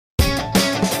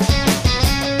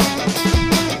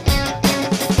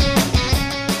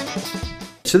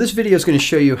So this video is going to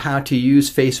show you how to use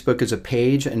Facebook as a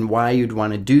page and why you'd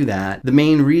want to do that. The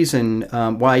main reason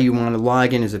why you want to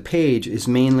log in as a page is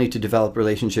mainly to develop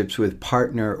relationships with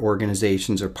partner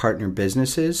organizations or partner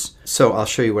businesses. So I'll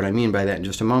show you what I mean by that in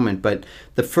just a moment. But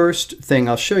the first thing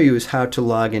I'll show you is how to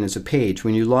log in as a page.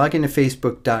 When you log into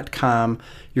Facebook.com,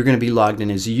 you're going to be logged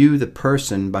in as you, the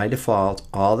person, by default,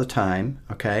 all the time,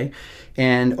 okay?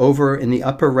 And over in the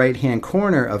upper right-hand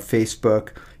corner of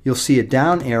Facebook, you'll see a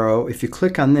down arrow. If you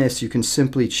click on this, you can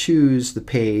simply choose the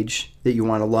page that you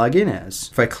want to log in as.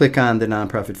 If I click on the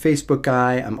Nonprofit Facebook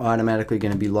guy, I'm automatically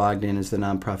going to be logged in as the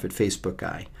Nonprofit Facebook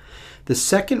guy. The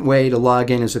second way to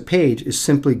log in as a page is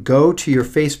simply go to your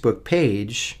Facebook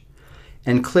page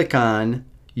and click on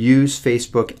Use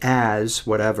Facebook as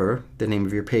whatever the name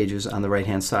of your page is on the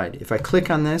right-hand side. If I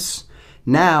click on this,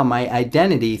 now my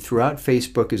identity throughout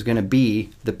Facebook is going to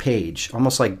be the page,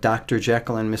 almost like Dr.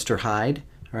 Jekyll and Mr. Hyde.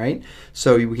 All right,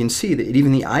 so we can see that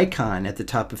even the icon at the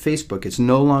top of Facebook, it's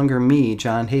no longer me,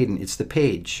 John Hayden, it's the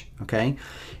page, okay?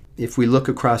 If we look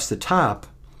across the top,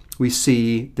 we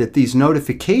see that these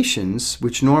notifications,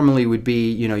 which normally would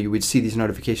be, you would see these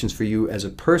notifications for you as a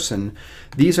person,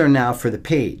 these are now for the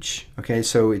page, okay?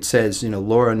 So it says,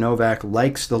 Laura Novak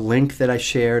likes the link that I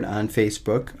shared on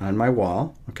Facebook on my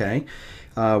wall, okay?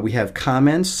 We have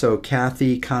comments, so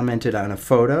Kathy commented on a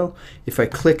photo. If I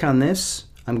click on this,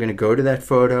 I'm going to go to that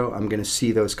photo. I'm going to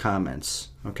see those comments.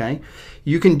 Okay.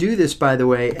 You can do this, by the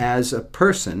way, as a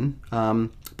person,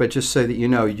 but just so that you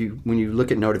know, when you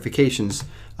look at notifications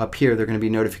up here, they're going to be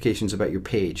notifications about your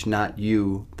page, not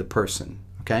you, the person.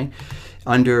 Okay.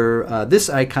 Under this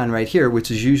icon right here, which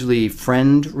is usually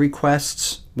friend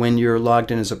requests when you're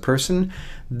logged in as a person,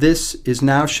 this is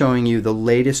now showing you the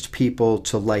latest people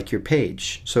to like your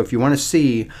page. So if you want to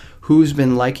see who's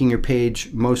been liking your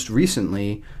page most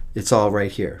recently, it's all right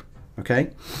here,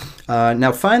 okay?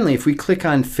 Now finally, if we click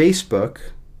on Facebook,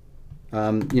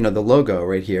 the logo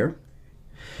right here,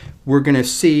 we're going to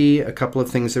see a couple of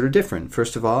things that are different.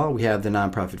 First of all, we have the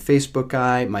Nonprofit Facebook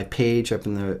guy, my page up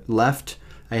in the left.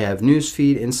 I have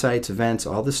newsfeed, insights, events,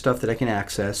 all the stuff that I can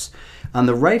access. On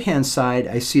the right-hand side,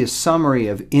 I see a summary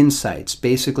of insights,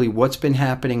 basically what's been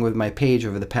happening with my page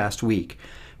over the past week.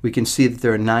 We can see that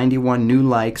there are 91 new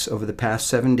likes over the past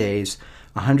 7 days.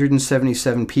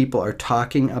 177 people are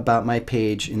talking about my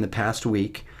page in the past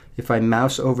week. If I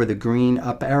mouse over the green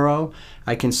up arrow,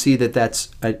 I can see that that's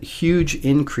a huge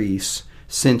increase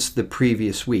since the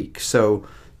previous week. So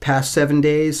past 7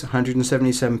 days,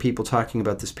 177 people talking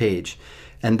about this page.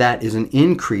 And that is an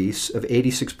increase of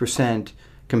 86%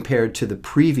 compared to the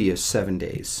previous 7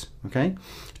 days. Okay?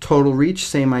 Total reach,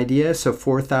 same idea. So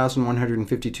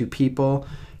 4,152 people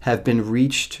have been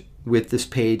reached with this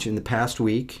page in the past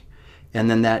week. And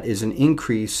then that is an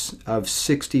increase of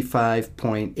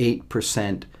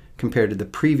 65.8% compared to the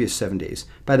previous 7 days.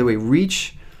 By the way,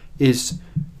 reach is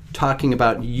talking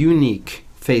about unique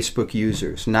Facebook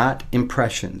users, not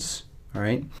impressions. All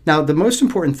right. Now, the most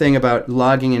important thing about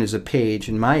logging in as a page,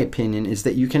 in my opinion, is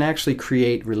that you can actually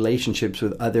create relationships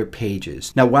with other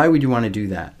pages. Now, why would you want to do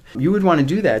that? You would want to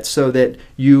do that so that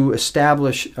you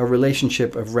establish a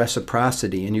relationship of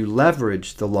reciprocity and you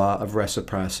leverage the law of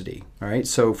reciprocity. All right.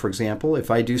 So, for example,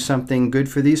 if I do something good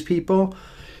for these people,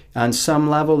 on some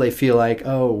level, they feel like,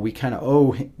 oh, we kind of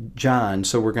owe John,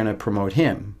 so we're going to promote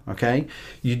him, okay?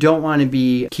 You don't want to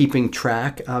be keeping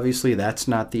track. Obviously, that's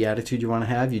not the attitude you want to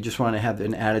have. You just want to have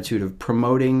an attitude of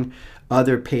promoting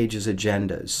other pages'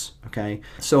 agendas, okay?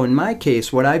 So in my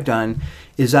case, what I've done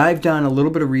is I've done a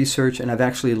little bit of research and I've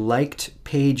actually liked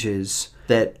pages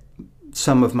that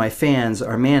some of my fans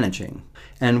are managing.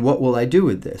 And what will I do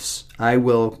with this? I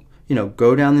will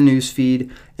go down the news feed,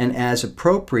 and as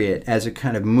appropriate, as it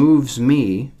kind of moves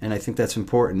me, and I think that's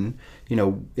important,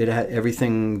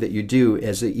 everything that you do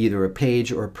as either a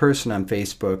page or a person on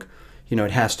Facebook,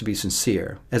 it has to be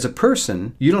sincere. As a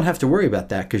person, you don't have to worry about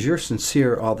that because you're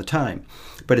sincere all the time.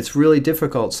 But it's really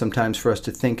difficult sometimes for us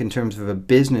to think in terms of a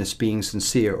business being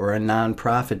sincere or a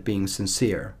nonprofit being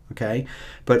sincere, okay?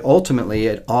 But ultimately,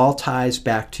 it all ties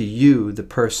back to you, the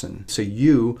person. So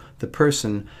you, the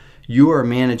person, you are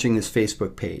managing this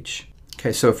Facebook page.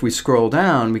 Okay, so if we scroll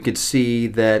down, we could see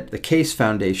that the Case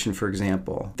Foundation, for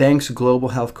example, thanks Global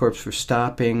Health Corps for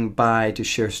stopping by to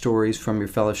share stories from your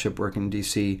fellowship work in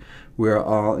DC. We're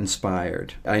all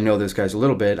inspired. I know those guys a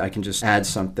little bit. I can just add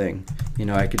something.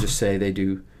 I could just say they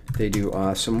do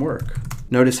awesome work.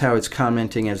 Notice how it's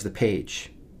commenting as the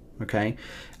page. Okay,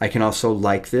 I can also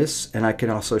like this and I can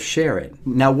also share it.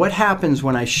 Now, what happens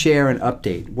when I share an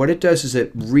update? What it does is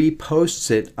it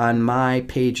reposts it on my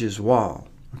page's wall.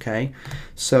 Okay,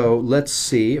 so let's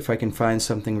see if I can find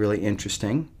something really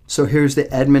interesting. So here's the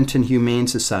Edmonton Humane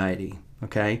Society.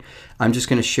 Okay, I'm just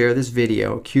going to share this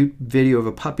video, a cute video of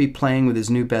a puppy playing with his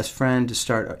new best friend to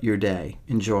start your day.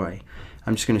 Enjoy.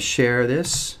 I'm just going to share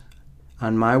this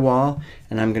on my wall,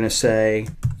 and I'm going to say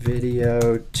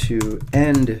video to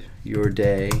end your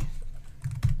day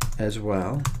as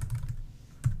well.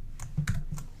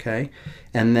 Okay,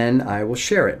 and then I will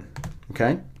share it.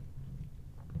 Okay,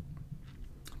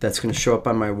 that's going to show up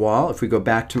on my wall. If we go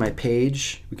back to my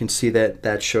page, we can see that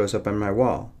that shows up on my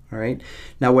wall. All right.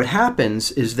 Now what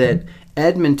happens is that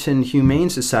Edmonton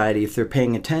Humane Society, if they're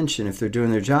paying attention, if they're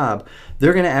doing their job,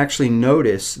 they're going to actually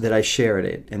notice that I shared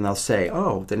it, and they'll say,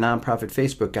 oh, the nonprofit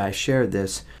Facebook guy shared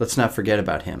this. Let's not forget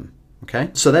about him.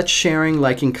 Okay, so that's sharing,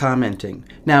 liking, commenting.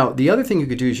 Now, the other thing you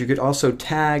could do is you could also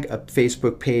tag a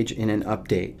Facebook page in an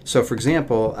update. So for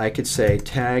example, I could say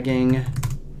tagging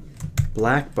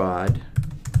Blackbod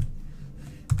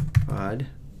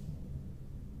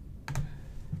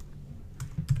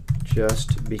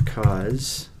just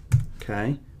because. Okay,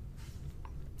 I'm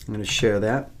going to share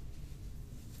that.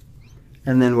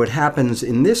 And then what happens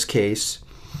in this case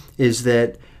is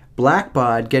that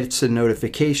Blackbod gets a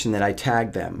notification that I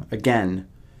tagged them. Again,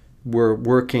 we're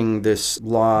working this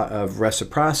law of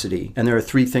reciprocity, and there are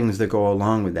 3 things that go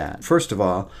along with that. First of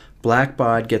all,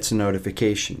 Blackbod gets a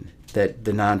notification that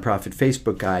the nonprofit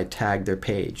Facebook guy tagged their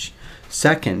page.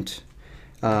 Second,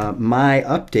 my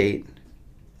update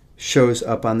shows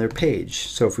up on their page.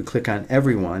 So if we click on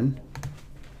everyone,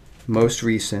 most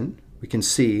recent, we can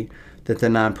see that the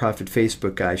nonprofit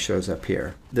Facebook guy shows up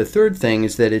here. The third thing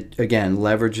is that it, again,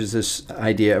 leverages this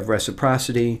idea of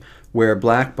reciprocity, where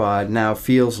Blackbod now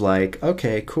feels like,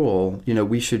 okay, cool, you know,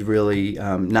 we should really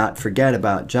not forget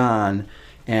about John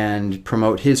and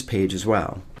promote his page as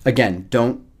well. Again,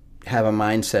 don't have a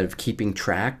mindset of keeping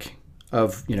track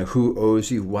of, you know, who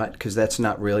owes you what, because that's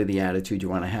not really the attitude you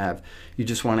want to have. You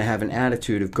just want to have an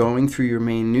attitude of going through your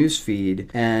main news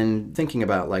feed and thinking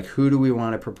about, like, who do we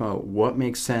want to promote? What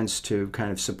makes sense to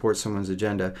kind of support someone's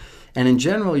agenda? And in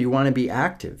general, you want to be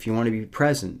active. You want to be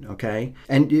present, okay?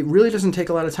 And it really doesn't take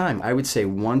a lot of time. I would say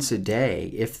once a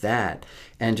day, if that,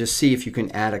 and just see if you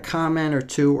can add a comment or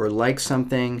 2 or like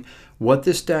something. What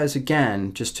this does,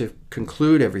 again, just to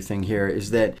conclude everything here,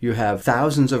 is that you have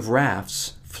thousands of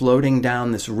rafts floating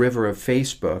down this river of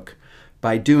Facebook.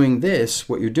 By doing this,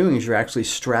 what you're doing is you're actually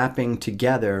strapping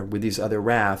together with these other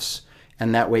rafts,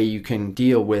 and that way you can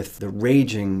deal with the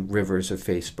raging rivers of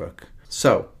Facebook.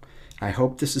 So, I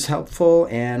hope this is helpful,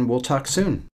 and we'll talk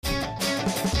soon.